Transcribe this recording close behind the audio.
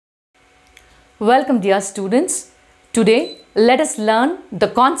Welcome dear students. Today let us learn the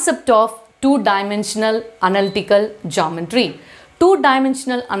concept of two-dimensional analytical geometry.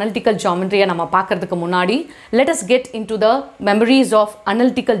 Two-dimensional analytical geometry நம்ம பார்க்கிறதுக்கு முன்னாடி let us get into the memories of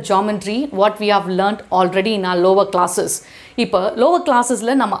analytical geometry what we have learned already in our lower classes. இப்போ lower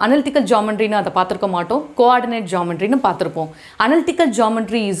classesல நம்ம analytical geometry னு அத பார்த்திருக்க மாட்டோம், coordinate geometry னு பார்த்திருப்போம். Analytical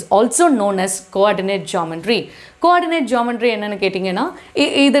geometry is also known as coordinate geometry. Coordinate geometry என்னன்னு கேட்டிங்கன்னா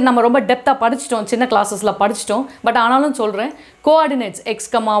இது நம்ம ரொம்ப டெப்தா படிச்சிட்டோம், சின்ன கிளாसेसல படிச்சிட்டோம். பட் ஆனாலும் சொல்றேன், coordinates x,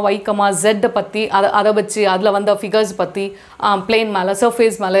 y, z பத்தி அத வச்சு அதுல வந்த figures பத்தி plane மேல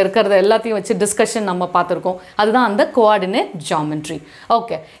surface மேல இருக்குறது எல்லாத்தையும் வச்சு டிஸ்கஷன் நம்ம பார்த்திருக்கோம். அதுதான் அந்த coordinate geometry.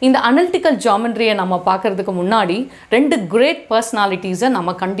 ஓகே, இந்த analytical geometry நம்ம பார்க்கிறதுக்கு முன்னாடி ரெண்டு great personalities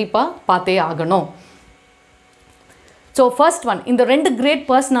நம்ம கண்டிப்பா பார்த்தே ஆகணும். So first one, இந்த ரெண்டு great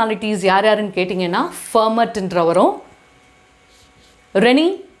personalities யார் யாருன்னு கேட்டிங்கன்னா ஃபெர்மட்ன்றவரும் ரெனி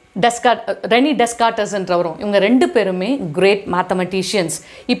டெஸ்கார்டஸ்ன்றவரும், இவங்க ரெண்டு பேருமே கிரேட் மேத்தமெட்டிஷியன்ஸ்.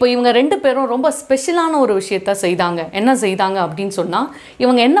 இப்போ இவங்க ரெண்டு பேரும் ரொம்ப ஸ்பெஷலான ஒரு விஷயத்த செய்தாங்க. என்ன செய்தாங்க அப்படின்னு சொன்னால்,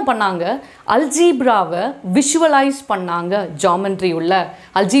 இவங்க என்ன பண்ணாங்க, அல்ஜீப்ராவை விஷுவலைஸ் பண்ணாங்க. ஜாமெட்ரி உள்ள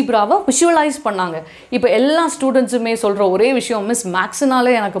அல்ஜீப்ராவை விஷுவலைஸ் பண்ணாங்க. இப்போ எல்லா ஸ்டூடெண்ட்ஸுமே சொல்கிற ஒரே விஷயம், மிஸ்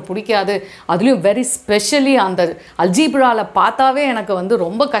மேக்ஸ்னாலே எனக்கு பிடிக்காது, அதுலேயும் வெரி ஸ்பெஷலி அந்த அல்ஜீப்ராவில் பார்த்தாவே எனக்கு வந்து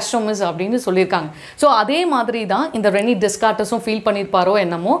ரொம்ப கஷ்டம் மிஸ் அப்படின்னு சொல்லியிருக்காங்க. ஸோ அதே மாதிரி தான் இந்த ரெனி டெஸ்கார்டஸும் ஃபீல் பண்ணியிருப்பாரோ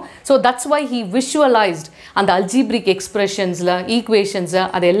என்னமோ. So that's why he visualized அந்த algebraic expressionsல equationsல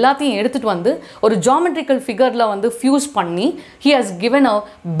அது எல்லாத்தையும் எடுத்துட்டு வந்து ஒரு geometrical figureல வந்து fuse பண்ணி he has given a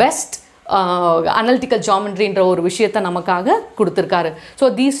best analytical geometry என்ற ஒரு விஷயத்தை நமக்காக கொடுத்திருக்காரு. So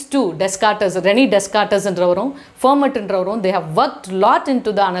these two Descartes, René Descartes என்றவரும் Fermat என்றவரும், they have worked lot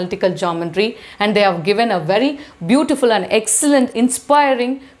into the analytical geometry and they have given a very beautiful and excellent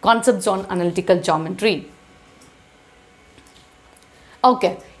inspiring concepts on analytical geometry. Okay,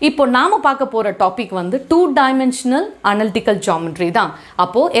 இப்போ நாம பார்க்க போகிற topic வந்து two dimensional analytical geometry தான்.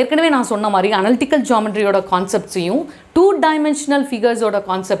 அப்போது ஏற்கனவே நான் சொன்ன மாதிரி அனலிட்டிக்கல் ஜியாமெட்ரியோட கான்செப்ட்ஸையும் டூ டைமென்ஷனல் ஃபிகர்ஸோட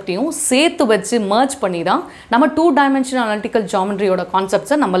கான்செப்டையும் சேர்த்து வச்சு மர்ஜ் பண்ணி தான் நம்ம டூ டைமென்ஷனல் அனலிட்டிக்கல் ஜியாமெட்ரியோட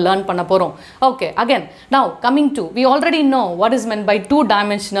கான்செப்ட்ஸை நம்ம லேர்ன் பண்ண போகிறோம். Okay, again now coming to we already know what is men by two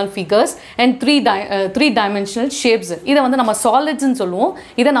dimensional figures and three dimensional shapes. இதை வந்து நம்ம சாலிட்ஸ்ன்னு சொல்லுவோம்,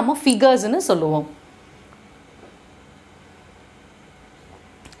 இதை நம்ம ஃபிகர்ஸ்ன்னு சொல்லுவோம்.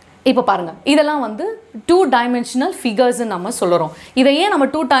 இப்போ பாருங்கள், இதெல்லாம் வந்து டூ டைமென்ஷனல் ஃபிகர்ஸ்ன்னு நம்ம சொல்கிறோம். இதை ஏன் நம்ம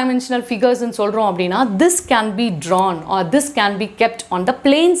டூ டைமென்ஷனல் ஃபிகர்ஸ்ன்னு சொல்கிறோம் அப்படின்னா, this can be Tran R this can be kept on the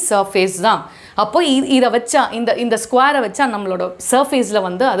plane surface தான். அப்போ இதை வச்சா இந்த ஸ்கொயரை வச்சா நம்மளோட சர்ஃபேஸில்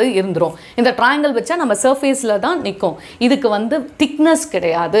வந்து அது இருந்துடும். இந்த ட்ரையாங்கிள் வச்சா நம்ம சர்ஃபேஸில் தான் நிற்கும். இதுக்கு வந்து திக்னஸ்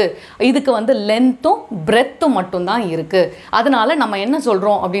கிடையாது, இதுக்கு வந்து லென்த்தும் பிரெத்தும் மட்டும்தான் இருக்குது. அதனால நம்ம என்ன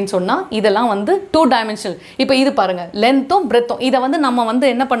சொல்கிறோம் அப்படின்னு சொன்னால், இதெல்லாம் வந்து டூ டைமென்ஷனல். இப்போ இது பாருங்கள், லென்த்தும் பிரெத்தும், இதை வந்து நம்ம வந்து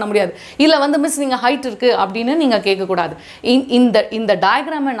என்ன பண்ண முடியாது, இல்லை வந்து மிஸ் நீங்கள் ஹைட் இருக்குது அப்படின்னு நீங்கள் கேட்கக்கூடாது. இந்த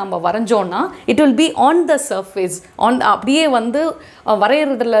டயக்ராமை நம்ம வரைஞ்சோன்னா it will be on the surface, அப்படியே வந்து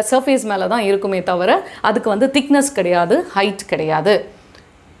வரைகிறதுல சர்ஃபேஸ் மேலே தான் இருக்குமே தவிர அதுக்கு வந்து திக்னஸ் கிடையாது, ஹைட் கிடையாது.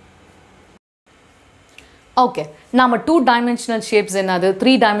 ஓகே, நம்ம டூ டைமென்ஷனல் ஷேப்ஸ் என்னது,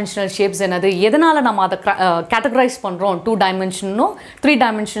 த்ரீ டைமென்ஷனல் ஷேப்ஸ் என்னது, எதனால் நம்ம அதை கேட்டகரைஸ் பண்ணுறோம், டூ டைமென்ஷனும் த்ரீ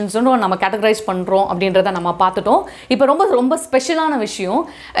டைமென்ஷன்ஸும் நம்ம கேட்டகரைஸ் பண்ணுறோம் அப்படின்றத நம்ம பார்த்துட்டோம். இப்போ ரொம்ப ரொம்ப ஸ்பெஷலான விஷயம்,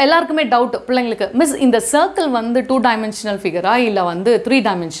 எல்லாருக்குமே டவுட் பிள்ளைங்களுக்கு, மிஸ் இந்த சர்க்கிள் வந்து டூ டைமென்ஷனல் ஃபிகரா இல்லை வந்து த்ரீ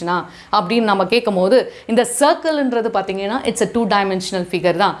டைமென்ஷனா அப்படின்னு நம்ம கேட்கும் போது, இந்த சர்க்கிள்ன்றது பார்த்தீங்கன்னா it's a two dimensional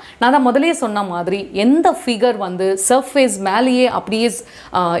figure தான். நான் தான் முதலே சொன்ன மாதிரி எந்த ஃபிகர் வந்து சர்ஃபேஸ் மேலேயே அப்படியே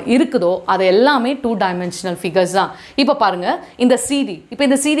இருக்குதோ அது எல்லாமே டூ டைமென்ஷனல் ஃபிகர்ஸ் தான். இப்போ பாருங்க, இந்த சிடி, இப்போ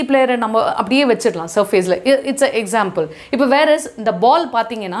இந்த சிடி பிளேயரை நம்ம அப்படியே வச்சிடலாம் சர்ஃபேஸில், இட்ஸ் அ எக்ஸாம்பிள். இப்போ வேற இந்த பால்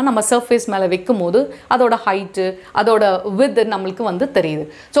பார்த்தீங்கன்னா நம்ம சர்ஃபேஸ் மேலே வைக்கும் போது அதோட ஹைட்டு அதோட வித் நம்மளுக்கு வந்து தெரியுது.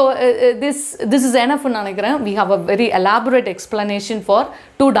 ஸோ திஸ் இஸ் எனஃப்னு நினைக்கிறேன். We have a very elaborate explanation for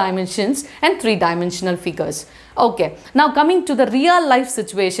two dimensions and three dimensional figures. Okay, now coming to the real life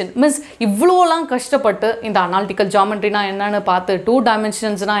situation, miss இவ்வளோலாம் கஷ்டப்பட்டு இந்த அனாலிட்டிக்கல் ஜியாமெட்ரினா என்னன்னு பார்த்து, டூ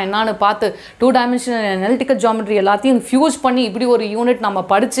டைமென்ஷன்ஸ்னா என்னன்னு பார்த்து, டூ டைமென்ஷனல் அனாலிட்டிக்கல் ஜியாமெட்ரி எல்லாத்தையும் fuse பண்ணி இப்படி ஒரு யூனிட் நம்ம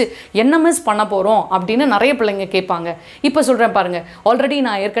படித்து என்ன மிஸ் பண்ண போகிறோம் அப்படின்னு நிறைய பிள்ளைங்க கேட்பாங்க. இப்போ சொல்கிறேன் பாருங்கள், ஆல்ரெடி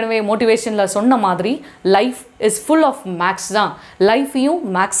நான் ஏற்கனவே மோட்டிவேஷனில் சொன்ன மாதிரி life is full of maths தான். லைஃப்பையும்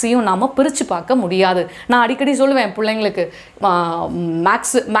மேக்ஸையும் நாம் பிரித்து பார்க்க முடியாது. நான் அடிக்கடி சொல்லுவேன் பிள்ளைங்களுக்கு,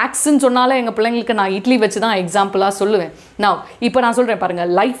 மேக்ஸ்ன்னு சொன்னாலே எங்கள் பிள்ளைங்களுக்கு நான் இட்லி வச்சு தான் எக்ஸாம்பிளாக சொல்லுவேன். நான் இப்போ நான் சொல்கிறேன்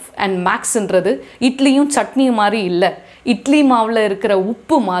பாருங்கள், லைஃப் அண்ட் மேக்ஸ்ன்றது இட்லியும் சட்னியும் மாதிரி இல்லை, இட்லி மாவில் இருக்கிற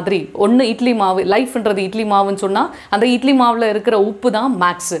உப்பு மாதிரி. ஒன்று இட்லி மாவு, லைஃப்ன்றது இட்லி மாவுன்னு சொன்னால் அந்த இட்லி மாவில் இருக்கிற உப்பு தான்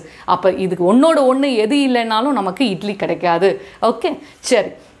மேக்ஸு. அப்போ இதுக்கு ஒன்றோட ஒன்று எது இல்லைன்னாலும் நமக்கு இட்லி கிடைக்காது. ஓகே,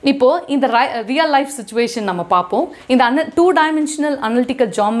 சரி. இப்போ இந்த ரியல் லைஃப் சிச்சுவேஷன் நம்ம பார்ப்போம். இந்த டூ டைமென்ஷனல்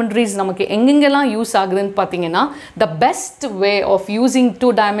அனலிட்டிக்கல் ஜாமெட்ரிஸ் நமக்கு எங்கெங்கெல்லாம் யூஸ் ஆகுதுன்னு பார்த்தீங்கன்னா, the best way of using two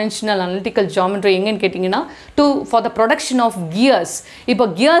dimensional analytical geometry எங்கன்னு கேட்டிங்கன்னா for the production of gears. இப்போ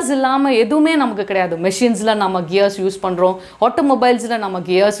கியர்ஸ் இல்லாமல் எதுவுமே நமக்கு கிடையாது. மெஷின்ஸில் நம்ம கியர்ஸ் யூஸ் பண்ணுறோம், ஆட்டோமொபைல்ஸில் நம்ம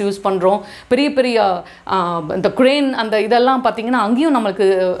கியர்ஸ் யூஸ் பண்ணுறோம், பெரிய பெரிய இந்த க்ரேன் அந்த இதெல்லாம் பார்த்தீங்கன்னா அங்கேயும் நம்மளுக்கு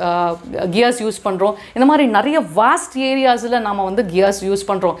கியர்ஸ் யூஸ் பண்ணுறோம். இந்த மாதிரி நிறைய வாஸ்ட் ஏரியாஸில் நம்ம வந்து கியர்ஸ் யூஸ்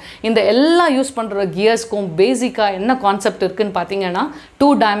பண்ணுறோம். இந்த எல்லா யூஸ் பண்ற கியர்ஸ்க்கும் பேசிக்கா என்ன கான்செப்ட் இருக்குன்னு பாத்தீங்கன்னா டூ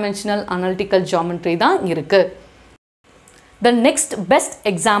டைமென்ஷனல் அனலிட்டிக்கல் ஜியோமெட்ரி தான் இருக்கு. The next best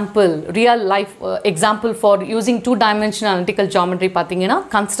example, real life example for using two-dimensional analytical geometry பார்த்தீங்கன்னா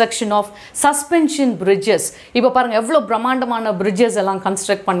construction of suspension bridges. இப்போ பாருங்க எவ்வளோ பிரம்மாண்டமான bridges எல்லாம்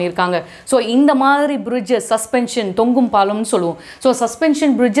கன்ஸ்ட்ரக்ட் பண்ணியிருக்காங்க. ஸோ இந்த மாதிரி bridges suspension தொங்கும் பாலம்னு சொல்லுவோம். ஸோ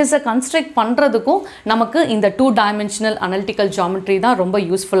suspension bridges-ஐ கன்ஸ்ட்ரக்ட் பண்ணுறதுக்கும் நமக்கு இந்த two-dimensional analytical geometry தான் ரொம்ப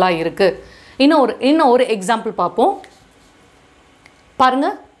யூஸ்ஃபுல்லாக இருக்கு. இன்னும் ஒரு எக்ஸாம்பிள் பார்ப்போம். பாருங்க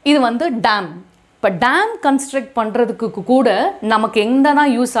இது வந்து டேம். இப்போ டேம் கன்ஸ்ட்ரக்ட் பண்ணுறதுக்கு கூட நமக்கு எங்கதான்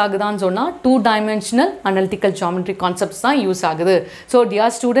யூஸ் ஆகுதான்னு சொன்னால் two dimensional analytical geometry concepts தான் யூஸ் ஆகுது. So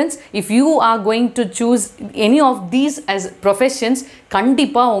dear students, if you are going to choose any of these as professions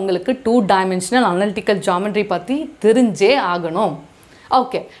கண்டிப்பாக உங்களுக்கு டூ டைமென்ஷனல் அனலிட்டிக்கல் ஜியோமெட்ரி பற்றி தெரிஞ்சே ஆகணும்.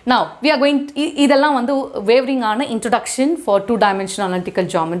 Okay, now we are going to, இதெல்லாம் வந்து wavering ஆன introduction for two dimensional analytical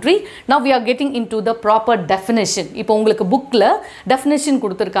geometry. Now we are getting into the proper definition. இப்போ உங்களுக்கு bookல definition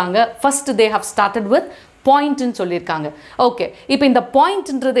கொடுத்திருக்காங்க. First they have started with point ன்னு சொல்லியிருக்காங்க. ஓகே, இப்போ இந்த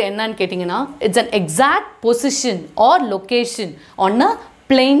பாயிண்ட்ன்றது என்னன்னு கேட்டிங்கன்னா it's an exact position or location on a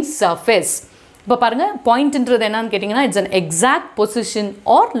plane surface. இப்போ பாருங்க பாயிண்ட்ன்றது என்னன்னு கேட்டிங்கன்னா it's an exact position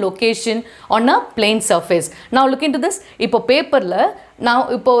or location on a plane surface. Now look into this. இப்போ பேப்பரில் நான்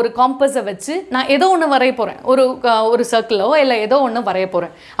இப்போ ஒரு காம்பஸை வச்சு நான் ஏதோ ஒன்று வரைய போகிறேன், ஒரு சர்க்கிளோ இல்லை ஏதோ ஒன்று வரைய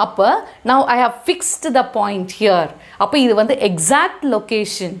போகிறேன். அப்போ நான் I have fixed the point here. அப்போ இது வந்து எக்ஸாக்ட்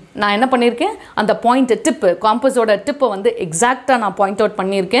லொக்கேஷன். நான் என்ன பண்ணியிருக்கேன், அந்த பாயிண்ட்டை டிப்பு காம்பஸோட டிப்பை வந்து எக்ஸாக்டாக நான் பாயிண்ட் அவுட்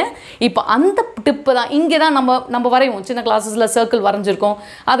பண்ணியிருக்கேன். இப்போ அந்த டிப்பு தான் இங்கே தான் நம்ம வரைவோம். சின்ன கிளாஸஸில் சர்க்கிள் வரைஞ்சிருக்கோம்.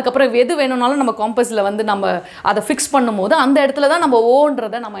 அதுக்கப்புறம் எது வேணும்னாலும் நம்ம காம்பஸில் வந்து நம்ம அதை ஃபிக்ஸ் பண்ணும்போது அந்த இடத்துல தான் நம்ம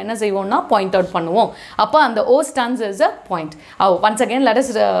ஓன்றதை நம்ம என்ன செய்வோம்னா பாயிண்ட் அவுட் பண்ணுவோம். அப்போ அந்த ஓ stands is a point. Once again let us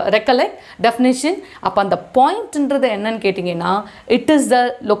recollect definition. அப்ப அந்த பாயிண்ட்ன்றது என்னன்னு கேட்டிங்கன்னா it is the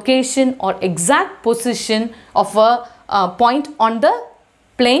location or exact position of a point on the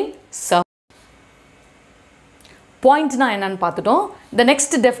plane surface. Point na என்னன்னு பார்த்துட்டோம். The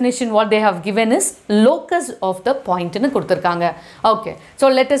next definition what they have given is locus of the point ன்னு கொடுத்திருக்காங்க. Okay, so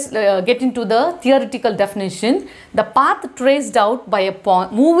let us get into the theoretical definition. The path traced out by a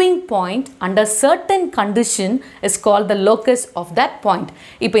moving point under certain condition is called the locus of that point.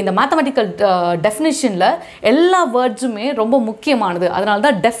 இப்போ இந்த mathematical definitionல எல்லா வேர்ட்ஸுமே ரொம்ப முக்கியமானது. அதனால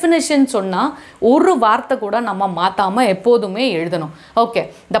தான் definition சொன்னா ஒரு வார்த்தை கூட நம்ம மாத்தாம எப்போதுமே எழுதணும். Okay,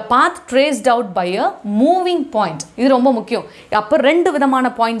 the path traced out by a moving point. இது ரொம்ப முக்கியம். அப்போ ரெண்டு விதமான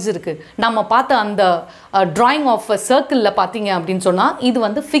பாயிண்ட்ஸ் இருக்கு. நம்ம பார்த்த அந்த drawing of a circle பார்த்தீங்க அப்படின்னு சொன்னா இது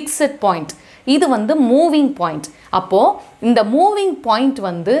வந்து fixed point, இது வந்து மூவிங் பாயிண்ட். அப்போ இந்த மூவிங் பாயிண்ட்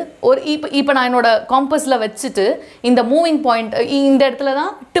வந்து ஒரு இப்போ நான் என்னோட காம்பஸில் வச்சுட்டு இந்த மூவிங் பாயிண்ட் இந்த இடத்துல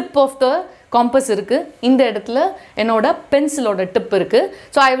தான் டிப் ஆஃப் த காம்பஸ் இருக்கு, இந்த இடத்துல என்னோட பென்சிலோட டிப் இருக்கு.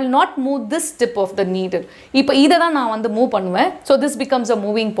 So I will not move this tip of the needle. இப்போ இதை தான் நான் வந்து மூவ் பண்ணுவேன். So this becomes a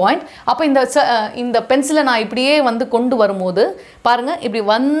moving point. அப்போ இந்த பென்சிலை நான் இப்படியே வந்து கொண்டு வரும்போது பாருங்க இப்படி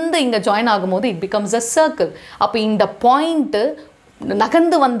வந்து இங்கே ஜாயின் ஆகும்போது இட் பிகம்ஸ் அ சர்க்கிள். அப்போ இந்த பாயிண்ட்டு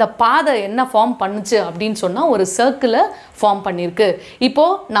நகர்ந்து வந்த பாதை என்ன ஃபார்ம் பண்ணுச்சு அப்படின்னு சொன்னால் ஒரு சர்க்கிளை ஃபார்ம் பண்ணியிருக்கு.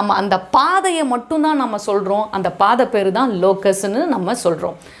 இப்போது நம்ம அந்த பாதையை மட்டும்தான் நம்ம சொல்கிறோம், அந்த பாதை பேர் தான் லோக்கஸ்ன்னு நம்ம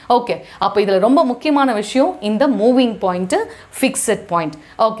சொல்கிறோம். ஓகே, அப்போ இதில் ரொம்ப முக்கியமான விஷயம் இந்த moving point fixed point.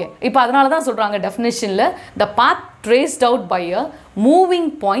 Okay, இப்போ அதனால தான் சொல்கிறாங்க டெஃபினேஷனில் த பாத் traced out by a moving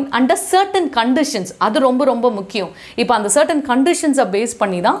point under certain conditions. அது ரொம்ப ரொம்ப முக்கியம். இப்போ அந்த certain conditions-ஐ பேஸ்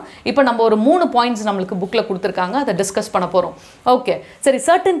பண்ணி தான் இப்போ நம்ம ஒரு 3 பாயிண்ட்ஸ் நம்மளுக்கு புக்கில் கொடுத்துருக்காங்க, அதை டிஸ்கஸ் பண்ண போகிறோம். ஓகே, சரி,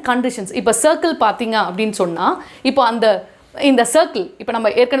 certain conditions. இப்போ சர்க்கிள் பார்த்தீங்க அப்படின்னு சொன்னால் இப்போ இந்த சர்க்கிள் இப்போ நம்ம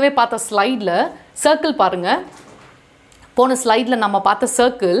ஏற்கனவே பார்த்த ஸ்லைடில் சர்க்கிள் பாருங்கள். போன ஸ்லைடில் நம்ம பார்த்த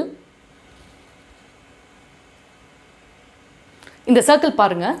சர்க்கிள், இந்த சர்க்கிள்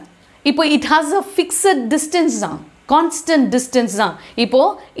பாருங்கள். இப்போ it has a fixed distance தான். கான்ஸ்டன்ட் டிஸ்டன்ஸ் தான்.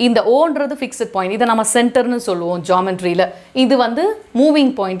 இப்போது இந்த ஓன்றது ஃபிக்ஸட் பாயிண்ட், இதை நம்ம சென்டர்னு சொல்லுவோம் ஜாமெட்ரியில், இது வந்து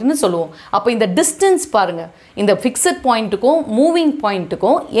மூவிங் பாயிண்ட்னு சொல்லுவோம். அப்போ இந்த டிஸ்டன்ஸ் பாருங்கள், இந்த ஃபிக்ஸட் பாயிண்ட்டுக்கும் மூவிங்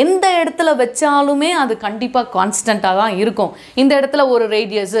பாயிண்ட்டுக்கும் எந்த இடத்துல வச்சாலுமே அது கண்டிப்பாக கான்ஸ்டண்ட்டாக தான் இருக்கும். இந்த இடத்துல ஒரு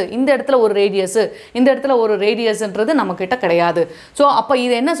ரேடியஸு, இந்த இடத்துல ஒரு ரேடியஸு, இந்த இடத்துல ஒரு ரேடியஸ்ன்றது நம்மக்கிட்ட கிடையாது. ஸோ அப்போ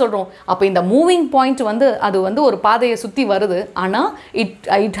இது என்ன சொல்கிறோம், அப்போ இந்த மூவிங் பாயிண்ட் வந்து அது வந்து ஒரு பாதையை சுற்றி வருது, ஆனால்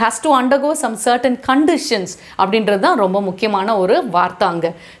it has to undergo some certain conditions அப்படின்றது தான் ரொம்ப முக்கியமான ஒரு வார்த்தை அங்கே.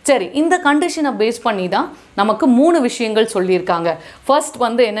 சரி, இந்த கண்டிஷனை பேஸ் பண்ணி தான் நமக்கு 3 விஷயங்கள் சொல்லியிருக்காங்க. ஃபர்ஸ்ட்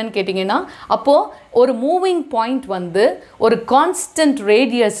வந்து என்னன்னு கேட்டிங்கன்னா, அப்போது ஒரு மூவிங் பாயிண்ட் வந்து ஒரு கான்ஸ்டன்ட்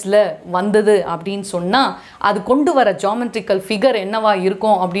ரேடியஸில் வந்தது அப்படின்னு சொன்னால் அது கொண்டு வர ஜாமெட்ரிக்கல் ஃபிகர் என்னவா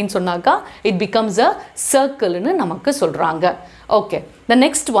இருக்கும் அப்படின்னு சொன்னாக்கா இட் பிகம்ஸ் அ சர்க்கிள்னு நமக்கு சொல்கிறாங்க. ஓகே, த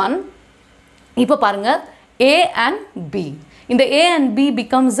நெக்ஸ்ட் ஒன், இப்போ பாருங்கள் A and B. இந்த A and B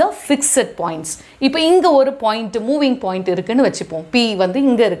becomes a fixed points. இப்போ இங்கே ஒரு பாயிண்ட் மூவிங் பாயிண்ட் இருக்குன்னு வச்சுப்போம், P வந்து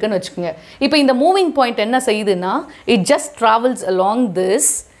இங்கே இருக்குன்னு வச்சுக்கோங்க. இப்போ இந்த மூவிங் பாயிண்ட் என்ன செய்யுதுன்னா it just travels along this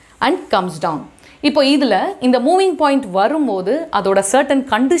and comes down. இப்போ இதில் இந்த மூவிங் பாயிண்ட் வரும்போது அதோட சர்டன்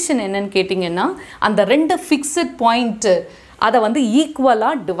கண்டிஷன் என்னன்னு கேட்டிங்கன்னா, அந்த 2 ஃபிக்ஸட் பாயிண்ட்டு அதை வந்து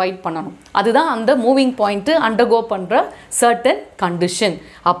ஈக்குவலாக டிவைட் பண்ணணும். அதுதான் அந்த மூவிங் பாயிண்ட்டு அண்டர்கோ பண்ணுற சர்டன் கண்டிஷன்.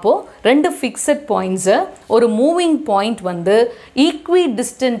 அப்போது 2 ஃபிக்ஸட் பாயிண்ட்ஸை ஒரு மூவிங் பாயிண்ட் வந்து ஈக்வி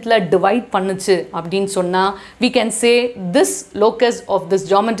டிஸ்டன்ட்டில் டிவைட் பண்ணுச்சு அப்படின்னு சொன்னால் we can say this locus of this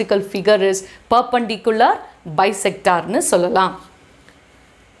geometrical figure is perpendicular bisectorன்னு சொல்லலாம்.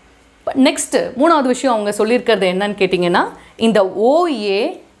 நெக்ஸ்ட்டு 3வது விஷயம் அவங்க சொல்லியிருக்கிறது என்னன்னு கேட்டிங்கன்னா, இந்த OA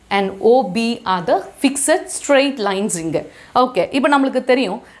and OB are the fixed straight lines இங்கே. ஓகே, இப்போ நம்மளுக்கு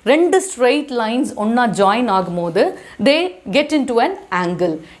தெரியும் 2 straight lines ஒன்றா ஜாயின் ஆகும்போது they get into an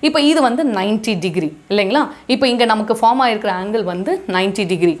angle. இப்போ இது வந்து 90 டிகிரி இல்லைங்களா? இப்போ இங்கே நமக்கு ஃபார்ம் ஆகிருக்கிற ஆங்கிள் வந்து 90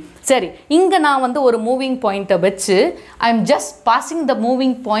 டிகிரி. சரி, இங்கே நான் வந்து ஒரு மூவிங் பாயிண்ட்டை வச்சு I am just passing the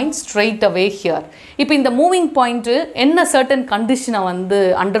moving point straight away here. இப்போ இந்த மூவிங் பாயிண்ட்டு என்ன சர்டன் கண்டிஷனை வந்து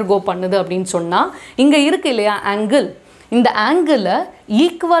அண்டர்கோ பண்ணுது அப்படின்னு சொன்னால், இங்கே இருக்குது இல்லையா ஆங்கிள், இந்த ஆங்கிளை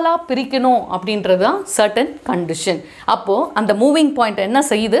ஈக்குவலாக பிரிக்கணும் அப்படின்றது தான் சர்டன் கண்டிஷன். அப்போது அந்த மூவிங் பாயிண்ட் என்ன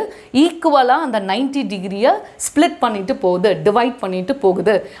செய்யுது, ஈக்குவலாக அந்த 90 டிகிரியை ஸ்ப்ளிட் பண்ணிட்டு போகுது, டிவைட் பண்ணிட்டு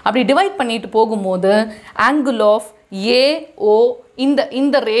போகுது. அப்படி டிவைட் பண்ணிட்டு போகும்போது ஆங்கிள் ஆஃப் AO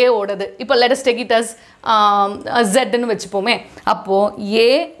இந்த ரேயோடது, இப்போ let us take it as Z ன்னு வச்சுப்போமே. அப்போது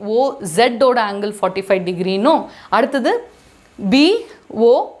AOZ ஆங்கிள் 45 டிகிரினும், அடுத்தது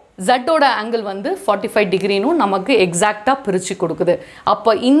BO ஜட்டோட ஆங்கிள் வந்து 45 டிகிரினும் நமக்கு எக்ஸாக்டாக பிரித்து கொடுக்குது.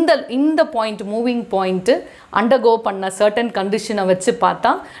 அப்போ இந்த பாயிண்ட் மூவிங் பாயிண்ட்டு அண்டர்கோ பண்ண சர்டன் கண்டிஷனை வச்சு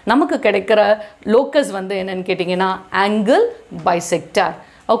பார்த்தா நமக்கு கிடைக்கிற லோக்கஸ் வந்து என்னென்னு கேட்டிங்கன்னா ஆங்கிள் பைசெக்டார்.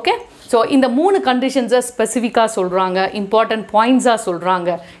 ஓகே, ஸோ இந்த 3 கண்டிஷன்ஸை ஸ்பெசிஃபிக்காக சொல்கிறாங்க, இம்பார்ட்டன்ட் பாயிண்ட்ஸாக சொல்கிறாங்க.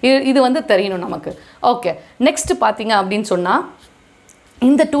 இது வந்து தெரியணும் நமக்கு. ஓகே, நெக்ஸ்ட் பார்த்தீங்க அப்படின்னு சொன்னால்,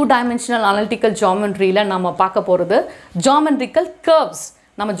 இந்த 2 டைமென்ஷனல் அனலிட்டிக்கல் ஜாமெட்ரியில் நம்ம பார்க்க போகிறது ஜாமெட்ரிக்கல் கர்வ்ஸ்.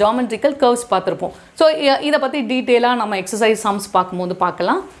 நம்ம ஜாமெட்ரிக்கல் கர்வ்ஸ் பார்த்துருப்போம். ஸோ இதை பற்றி டீட்டெயிலாக நம்ம எக்ஸசைஸ் சம்ஸ் பார்க்கும்போது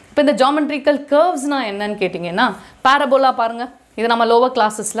பார்க்கலாம். இப்போ இந்த ஜாமெட்ரிக்கல் கர்வ்ஸ்னால் என்னன்னு கேட்டிங்கன்னா, பேரபோலா பாருங்கள், இது நம்ம லோவர்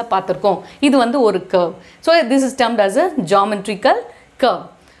கிளாஸஸில் பார்த்துருக்கோம். இது வந்து ஒரு curve. So this is டெர்ம்ட் as a geometrical curve.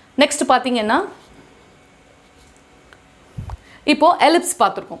 Next பார்த்தீங்கன்னா, இப்போது எலிப்ஸ்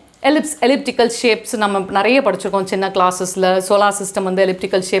பார்த்துருக்கோம். எலிப்டிக்கல் ஷேப்ஸ் நம்ம நிறைய படிச்சிருக்கோம் சின்ன கிளாஸஸில். சோலார் சிஸ்டம் வந்து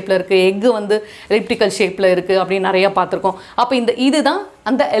எலிப்டிக்கல் ஷேப்பில் இருக்குது, எக்கு வந்து எலிப்டிக்கல் ஷேப்பில் இருக்குது அப்படின்னு நிறையா பார்த்துருக்கோம். அப்போ இதுதான்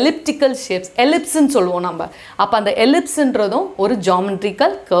அந்த எலிப்டிக்கல் ஷேப்ஸ், எலிப்ஸ்ன்னு சொல்லுவோம் நம்ம. அப்போ அந்த எலிப்ஸ்ன்றதும் ஒரு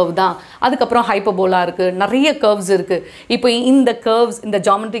ஜாமெட்ரிக்கல் கர்வ் தான். அதுக்கப்புறம் ஹைப்பர்போலா இருக்குது, நிறைய கர்வ்ஸ் இருக்குது. இப்போ இந்த கர்வ்ஸ், இந்த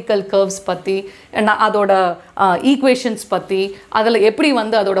ஜாமெட்ரிக்கல் கர்வ்ஸ் பற்றி, அதோட ஈக்குவேஷன்ஸ் பற்றி, அதில் எப்படி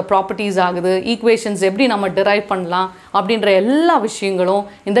வந்து அதோட ப்ராப்பர்ட்டிஸ் ஆகுது, ஈக்குவேஷன்ஸ் எப்படி நம்ம டிரைவ் பண்ணலாம் அப்படின்ற எல்லா விஷயங்களும்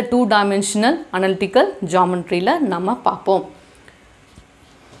இந்த 2 டைமென்ஷனல் அனலிட்டிக்கல் ஜாமெட்ரியில் நம்ம பார்ப்போம்.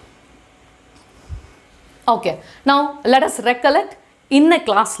 Okay, now let us recollect இந்த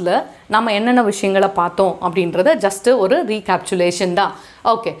கிளாஸில் நம்ம என்னென்ன விஷயங்களை பார்த்தோம் அப்படின்றத ஜஸ்ட்டு ஒரு ரீகேப்சுலேஷன் தான்.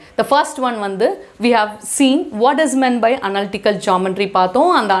 ஓகே, த ஃபர்ஸ்ட் ஒன் வந்து we have seen what is men by analytical geometry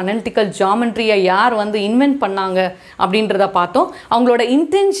பார்த்தோம். அந்த அனலிட்டிக்கல் ஜாமெட்ரியை யார் வந்து இன்வென்ட் பண்ணாங்க அப்படின்றத பார்த்தோம். அவங்களோட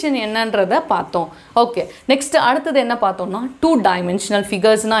இன்டென்ஷன் என்னன்றதை பார்த்தோம். ஓகே, நெக்ஸ்ட் அடுத்தது என்ன பார்த்தோம்னா 2 டைமென்ஷனல்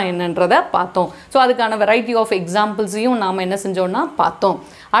ஃபிகர்ஸ்னால் என்னன்றதை பார்த்தோம். ஸோ அதுக்கான வெரைட்டி ஆஃப் எக்ஸாம்பிள்ஸையும் நாம் என்ன செஞ்சோன்னா பார்த்தோம்.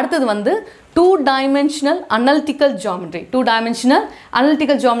 அடுத்தது வந்து 2 dimensional analytical geometry, 2 dimensional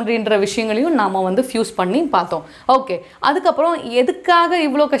analytical ஜாமெட்ரின்ற விஷயங்களையும் நாம் வந்து ஃபியூஸ் பண்ணி பார்த்தோம். ஓகே, அதுக்கப்புறம் எதுக்காக எதுக்காக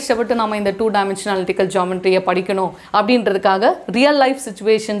இவ்வளோ கஷ்டப்பட்டு நம்ம இந்த 2-dimensional analytical geometry படிக்கணும் அப்படின்றதுக்காக ரியல் லைஃப்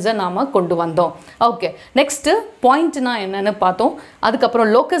சுச்சுவேஷன்ஸை நாம் கொண்டு வந்தோம். ஓகே, நெக்ஸ்ட்டு பாயிண்ட்னா என்னென்னு பார்த்தோம். அதுக்கப்புறம்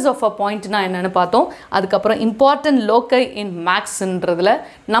லோக்கஸ் ஆஃப் அ பாயிண்ட்னா என்னென்னு பார்த்தோம். அதுக்கப்புறம் இம்பார்ட்டன்ட் லோக்கை இன் மேக்ஸ்ன்றதில்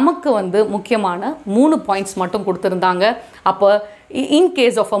நமக்கு முக்கியமான 3 பாயிண்ட்ஸ் மட்டும் கொடுத்துருந்தாங்க. அப்போ in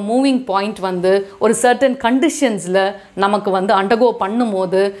case of a moving point ஒரு certain conditionsல நமக்கு undergo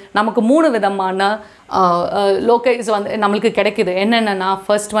பண்ணும்போது நமக்கு 3 விதமான லோக்கைஸ் நம்மளுக்கு கிடைக்குது. என்னென்னா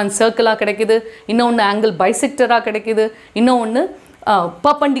ஃபர்ஸ்ட் ஒன் சர்க்கிளாக கிடைக்குது, இன்னொன்று ஆங்கிள் பைசெக்டராக கிடைக்குது, இன்னொன்று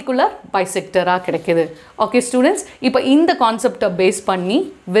பர்பண்டிகுலர் பைசெக்டராக கிடைக்குது. ஓகே ஸ்டூடெண்ட்ஸ், இப்போ இந்த கான்செப்டை பேஸ் பண்ணி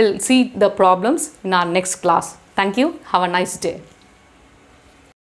will see the problems in our next class. Thank you. Have a nice day.